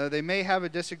 they may have a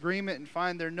disagreement and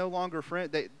find they're no longer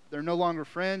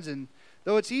friends. And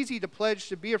though it's easy to pledge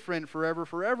to be a friend forever,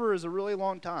 forever is a really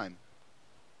long time.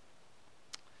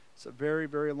 It's a very,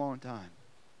 very long time.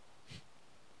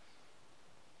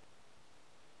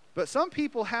 But some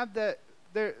people have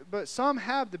some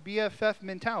have the BFF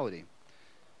mentality,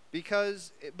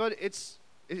 but it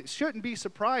shouldn't be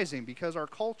surprising because our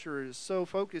culture is so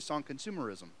focused on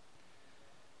consumerism.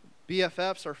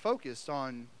 BFFs are focused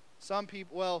on some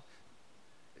people. Well,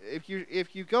 if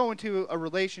you go into a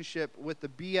relationship with the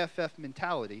BFF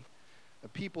mentality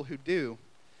of people who do.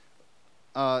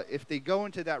 If they go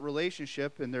into that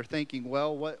relationship and they're thinking,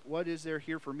 well, what is there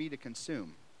here for me to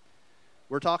consume?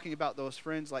 We're talking about those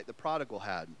friends like the prodigal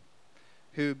had,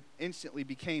 who instantly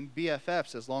became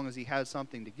BFFs as long as he had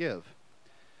something to give.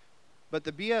 But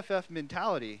the BFF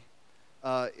mentality,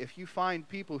 if you find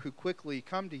people who quickly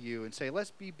come to you and say,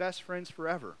 let's be best friends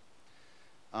forever,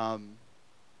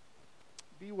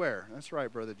 beware. That's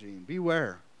right, Brother Gene.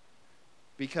 Beware.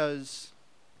 Because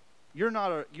you're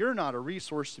not a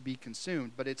resource to be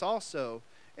consumed, but it's also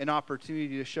an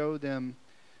opportunity to show them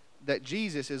that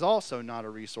Jesus is also not a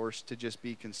resource to just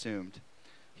be consumed.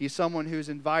 He's someone who's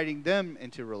inviting them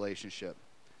into relationship.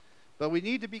 But we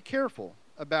need to be careful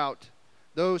about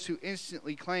those who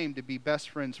instantly claim to be best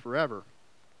friends forever,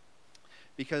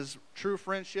 because true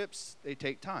friendships, they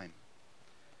take time.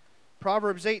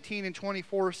 Proverbs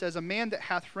 18:24 says, a man that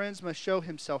hath friends must show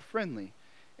himself friendly,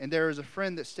 and there is a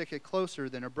friend that sticketh closer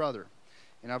than a brother.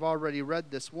 And I've already read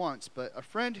this once, but a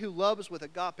friend who loves with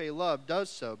agape love does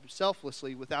so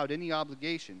selflessly without any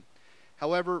obligation.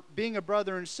 However, being a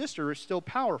brother and sister is still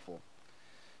powerful.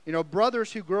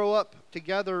 Brothers who grow up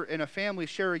together in a family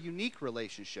share a unique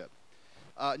relationship.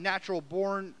 Natural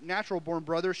born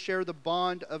brothers share the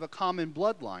bond of a common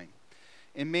bloodline.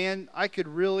 And man, I could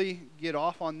really get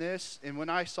off on this. And when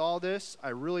I saw this, I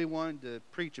really wanted to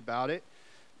preach about it.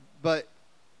 But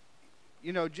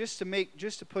just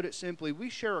to put it simply, we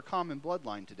share a common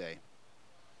bloodline today.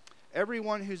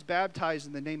 Everyone who's baptized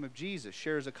in the name of Jesus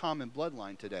shares a common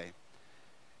bloodline today.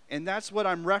 And that's what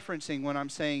I'm referencing when I'm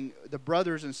saying the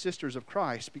brothers and sisters of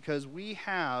Christ, because we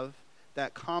have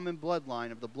that common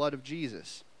bloodline of the blood of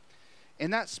Jesus.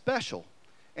 And that's special.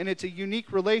 And it's a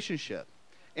unique relationship.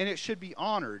 And it should be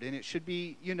honored. And it should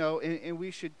be, and we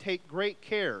should take great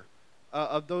care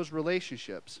of those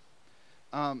relationships.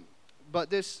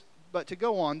 But to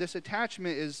go on, this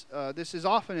is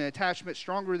often an attachment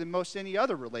stronger than most any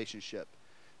other relationship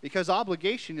because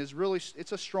obligation is really,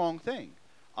 it's a strong thing.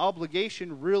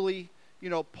 Obligation really,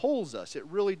 pulls us. It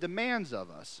really demands of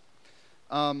us.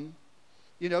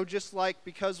 Just like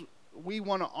because we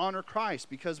want to honor Christ,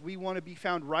 because we want to be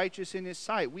found righteous in his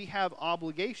sight, we have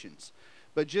obligations.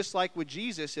 But just like with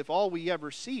Jesus, if all we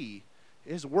ever see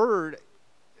his word,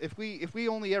 if we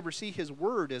only ever see his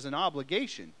word as an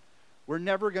obligation, we're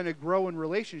never going to grow in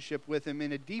relationship with him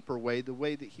in a deeper way, the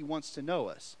way that he wants to know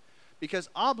us. Because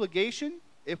obligation,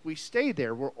 if we stay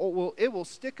there, it will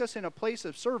stick us in a place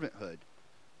of servanthood.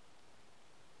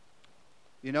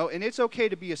 And it's okay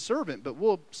to be a servant, but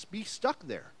we'll be stuck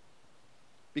there.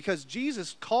 Because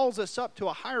Jesus calls us up to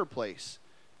a higher place,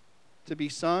 to be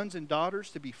sons and daughters,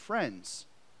 to be friends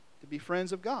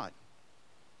of God.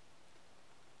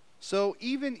 So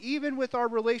even with our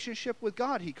relationship with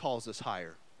God, he calls us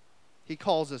higher. He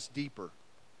calls us deeper.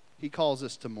 He calls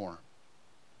us to more.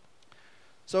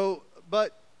 So,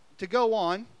 but to go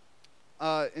on,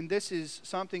 and this is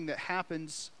something that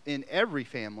happens in every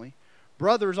family,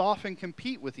 brothers often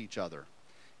compete with each other.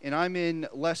 And I'm in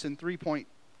lesson 3.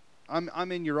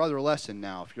 I'm in your other lesson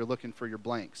now, if you're looking for your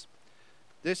blanks.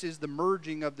 This is the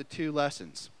merging of the two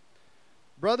lessons.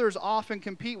 Brothers often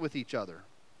compete with each other.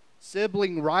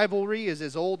 Sibling rivalry is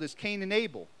as old as Cain and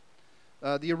Abel.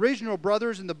 The original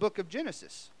brothers in the book of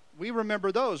Genesis. We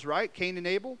remember those, right? Cain and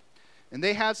Abel. And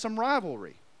they had some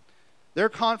rivalry. Their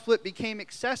conflict became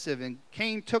excessive, and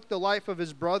Cain took the life of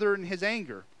his brother in his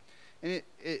anger. And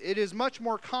it is much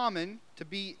more common to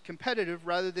be competitive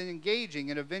rather than engaging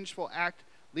in a vengeful act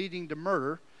leading to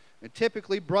murder. And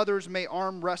typically, brothers may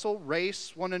arm wrestle,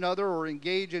 race one another, or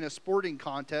engage in a sporting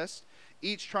contest,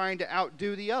 each trying to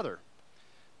outdo the other.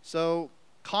 So,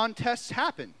 contests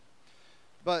happen.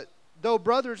 But though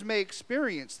brothers may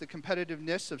experience the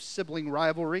competitiveness of sibling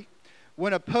rivalry,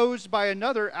 when opposed by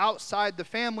another outside the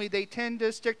family, they tend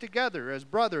to stick together as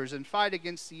brothers and fight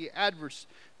against the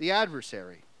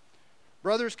adversary.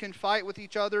 Brothers can fight with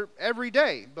each other every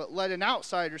day, but let an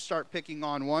outsider start picking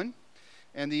on one,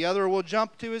 and the other will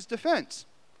jump to his defense.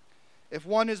 If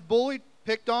one is bullied,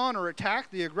 picked on, or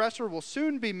attacked, the aggressor will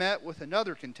soon be met with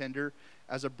another contender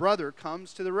as a brother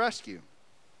comes to the rescue.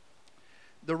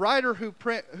 The writer who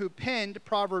penned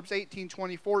Proverbs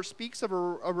 18:24 speaks of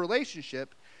a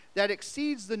relationship that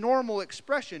exceeds the normal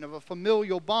expression of a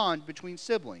familial bond between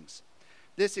siblings.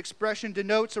 This expression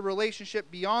denotes a relationship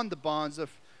beyond the bonds of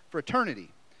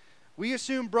fraternity. We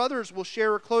assume brothers will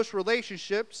share a close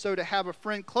relationship, so to have a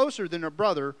friend closer than a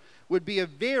brother would be a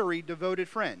very devoted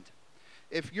friend.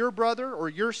 If your brother or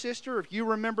your sister, if you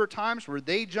remember times where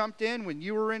they jumped in when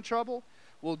you were in trouble,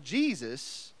 well,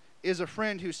 Jesus is a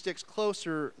friend who sticks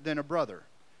closer than a brother,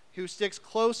 who sticks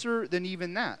closer than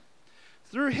even that.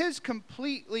 Through his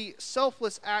completely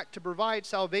selfless act to provide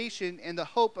salvation and the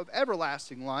hope of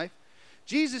everlasting life,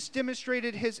 Jesus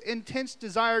demonstrated his intense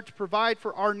desire to provide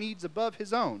for our needs above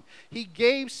his own. He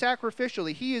gave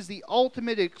sacrificially. He is the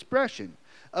ultimate expression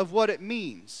of what it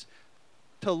means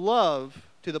to love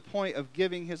to the point of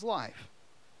giving his life.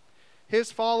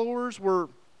 His followers were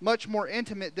much more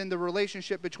intimate than the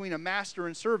relationship between a master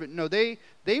and servant. No, they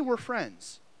were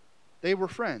friends. They were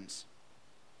friends.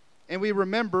 And we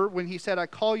remember when he said, I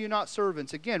call you not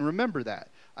servants. Again, remember that.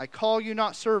 I call you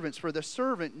not servants, for the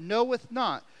servant knoweth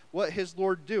not what his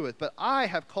Lord doeth, but I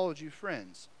have called you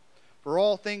friends. For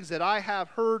all things that I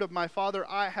have heard of my Father,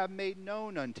 I have made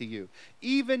known unto you.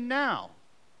 Even now,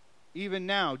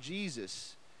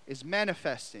 Jesus is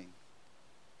manifesting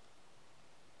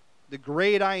the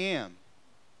great I am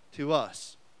to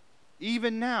us.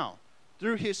 Even now,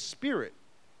 through his Spirit,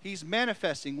 he's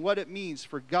manifesting what it means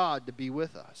for God to be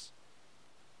with us.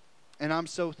 And I'm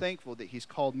so thankful that he's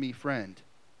called me friend.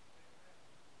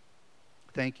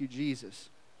 Thank you, Jesus.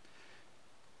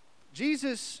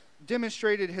 Jesus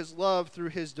demonstrated his love through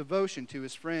his devotion to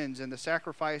his friends and the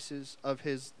sacrifices of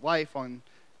his life on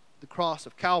the cross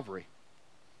of Calvary.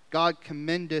 God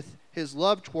commendeth his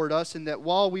love toward us in that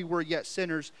while we were yet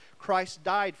sinners, Christ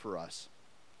died for us.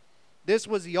 This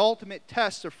was the ultimate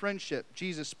test of friendship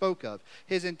Jesus spoke of.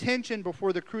 His intention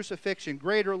before the crucifixion,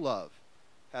 greater love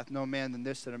hath no man than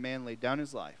this, that a man lay down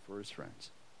his life for his friends.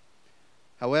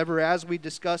 However, as we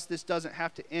discussed, this doesn't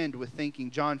have to end with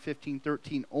thinking John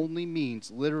 15:13 only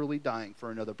means literally dying for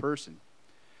another person.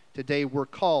 Today we're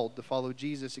called to follow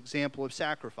Jesus' example of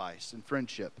sacrifice and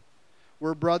friendship.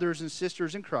 We're brothers and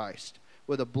sisters in Christ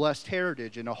with a blessed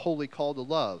heritage and a holy call to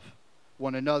love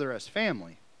one another as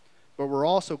family. But we're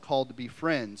also called to be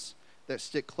friends that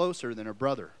stick closer than a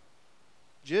brother.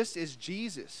 Just as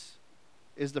Jesus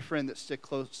is the friend that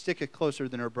sticketh closer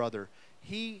than a brother,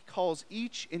 he calls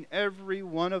each and every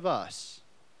one of us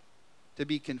to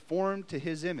be conformed to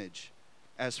his image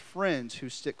as friends who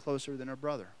stick closer than a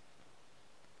brother.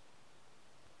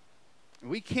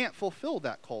 We can't fulfill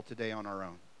that call today on our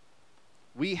own.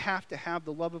 We have to have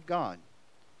the love of God.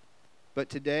 But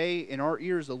today, in our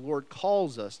ears, the Lord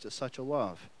calls us to such a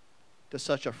love, to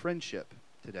such a friendship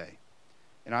today.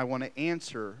 And I want to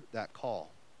answer that call.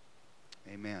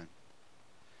 Amen.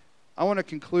 I want to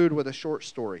conclude with a short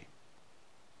story.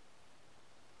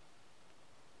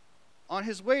 On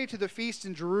his way to the feast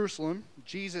in Jerusalem,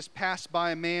 Jesus passed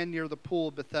by a man near the pool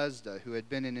of Bethesda who had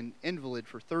been an invalid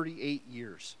for 38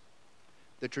 years.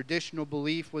 The traditional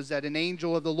belief was that an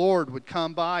angel of the Lord would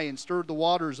come by and stir the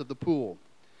waters of the pool.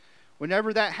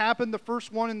 Whenever that happened, the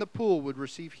first one in the pool would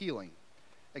receive healing.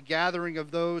 A gathering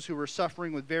of those who were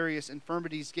suffering with various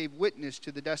infirmities gave witness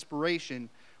to the desperation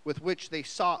with which they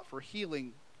sought for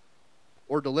healing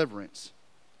or deliverance.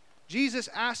 Jesus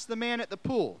asked the man at the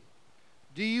pool,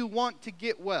 "Do you want to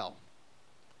get well?"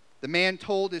 The man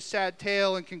told his sad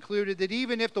tale and concluded that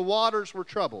even if the waters were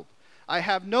troubled, I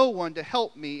have no one to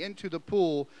help me into the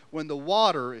pool when the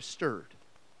water is stirred.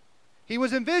 He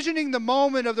was envisioning the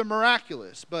moment of the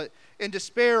miraculous, but in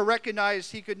despair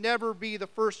recognized he could never be the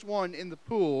first one in the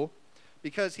pool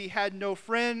because he had no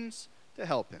friends to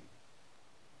help him.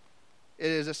 It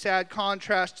is a sad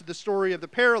contrast to the story of the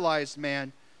paralyzed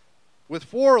man with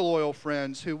 4 loyal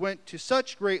friends who went to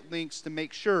such great lengths to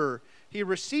make sure he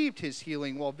received his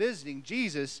healing while visiting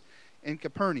Jesus in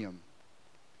Capernaum.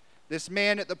 This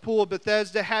man at the pool of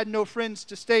Bethesda had no friends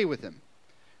to stay with him.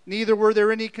 Neither were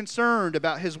there any concerned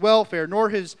about his welfare nor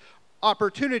his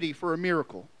opportunity for a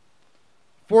miracle.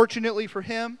 Fortunately for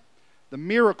him, the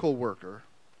miracle worker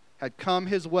had come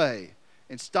his way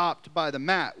and stopped by the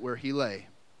mat where he lay.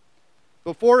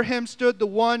 Before him stood the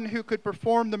one who could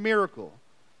perform the miracle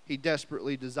he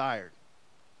desperately desired.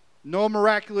 No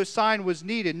miraculous sign was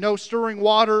needed, no stirring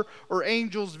water or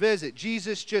angel's visit.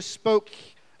 Jesus just spoke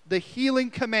the healing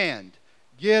command,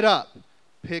 "Get up,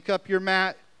 pick up your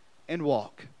mat, and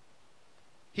walk."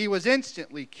 He was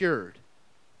instantly cured.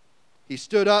 He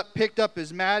stood up, picked up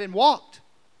his mat, and walked.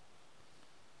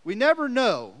 We never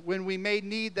know when we may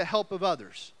need the help of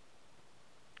others.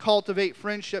 Cultivate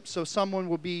friendship so someone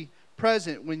will be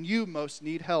present when you most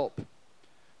need help.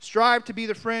 Strive to be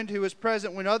the friend who is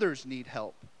present when others need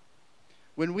help.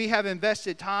 When we have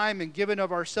invested time and given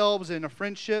of ourselves in a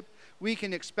friendship, we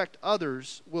can expect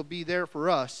others will be there for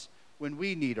us when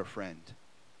we need a friend.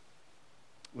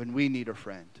 When we need a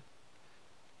friend.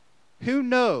 Who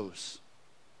knows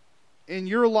in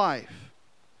your life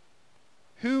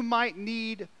who might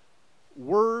need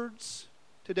words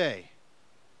today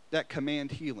that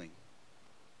command healing?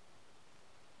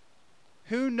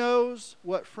 Who knows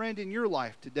what friend in your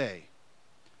life today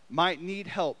might need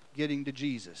help getting to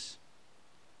Jesus?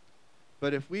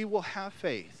 But if we will have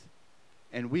faith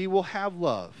and we will have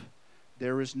love,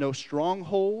 there is no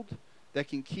stronghold that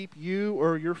can keep you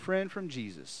or your friend from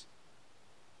Jesus.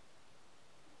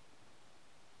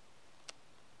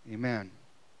 Amen.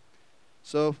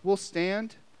 So if we'll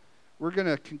stand, we're going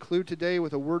to conclude today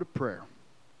with a word of prayer.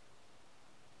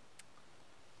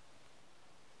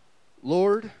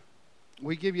 Lord,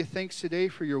 we give you thanks today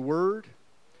for your word,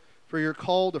 for your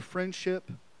call to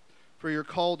friendship, for your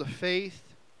call to faith,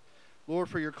 Lord,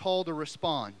 for your call to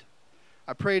respond.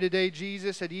 I pray today,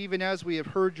 Jesus, that even as we have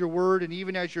heard your word and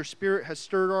even as your Spirit has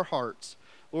stirred our hearts,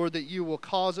 Lord, that you will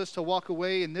cause us to walk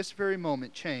away in this very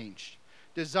moment changed,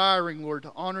 desiring, Lord,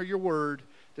 to honor your word,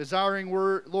 desiring,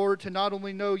 Lord, to not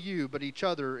only know you, but each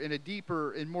other in a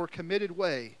deeper and more committed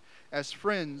way as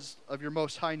friends of your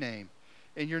most high name.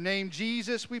 In your name,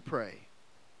 Jesus, we pray.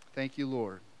 Thank you,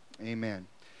 Lord. Amen.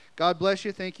 God bless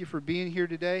you. Thank you for being here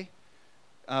today.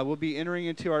 We'll be entering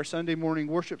into our Sunday morning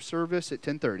worship service at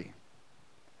 10:30.